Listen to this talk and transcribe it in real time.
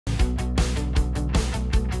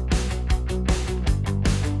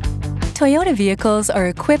Toyota vehicles are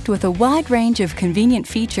equipped with a wide range of convenient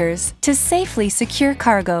features to safely secure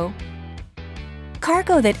cargo.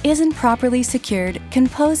 Cargo that isn't properly secured can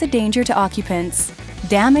pose a danger to occupants,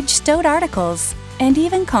 damage stowed articles, and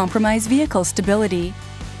even compromise vehicle stability.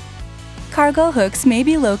 Cargo hooks may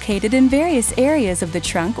be located in various areas of the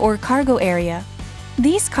trunk or cargo area.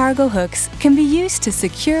 These cargo hooks can be used to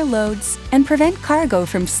secure loads and prevent cargo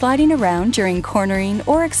from sliding around during cornering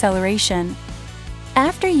or acceleration.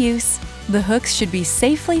 After use, the hooks should be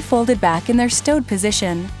safely folded back in their stowed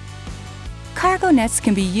position. Cargo nets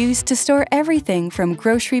can be used to store everything from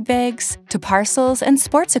grocery bags to parcels and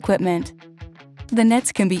sports equipment. The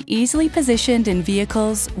nets can be easily positioned in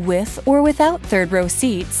vehicles with or without third-row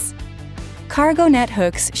seats. Cargo net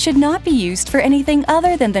hooks should not be used for anything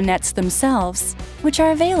other than the nets themselves, which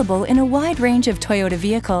are available in a wide range of Toyota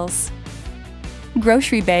vehicles.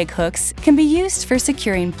 Grocery bag hooks can be used for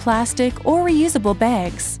securing plastic or reusable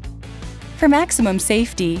bags. For maximum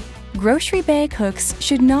safety, grocery bag hooks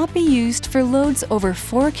should not be used for loads over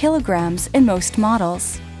 4 kilograms in most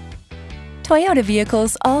models. Toyota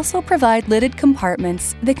vehicles also provide lidded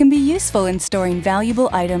compartments that can be useful in storing valuable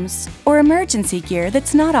items or emergency gear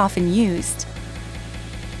that's not often used.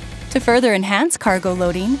 To further enhance cargo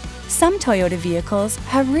loading, some Toyota vehicles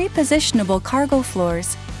have repositionable cargo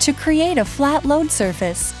floors to create a flat load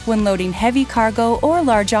surface when loading heavy cargo or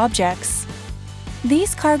large objects.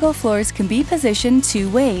 These cargo floors can be positioned two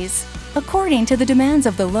ways, according to the demands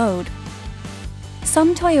of the load.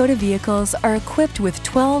 Some Toyota vehicles are equipped with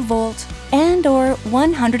 12-volt and/or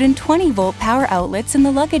 120-volt power outlets in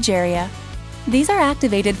the luggage area. These are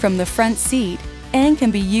activated from the front seat and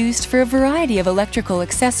can be used for a variety of electrical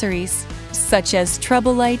accessories, such as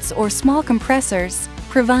trouble lights or small compressors,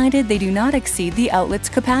 provided they do not exceed the outlet's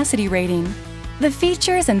capacity rating. The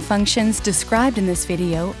features and functions described in this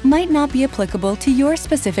video might not be applicable to your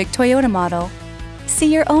specific Toyota model.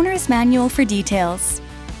 See your owner's manual for details.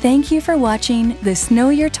 Thank you for watching this Know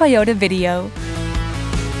Your Toyota video.